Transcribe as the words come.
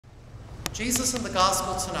Jesus in the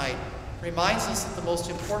gospel tonight reminds us that the most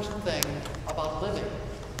important thing about living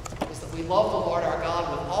is that we love the Lord our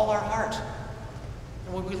God with all our heart.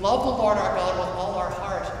 And when we love the Lord our God with all our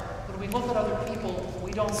heart, when we look at other people,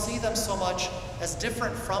 we don't see them so much as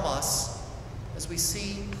different from us as we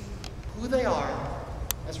see who they are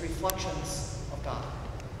as reflections of God.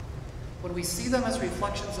 When we see them as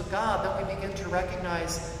reflections of God, then we begin to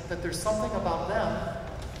recognize that there's something about them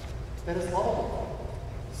that is lovable.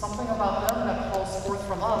 Something about them that calls forth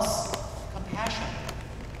from us compassion,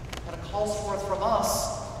 that calls forth from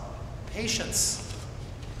us patience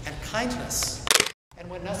and kindness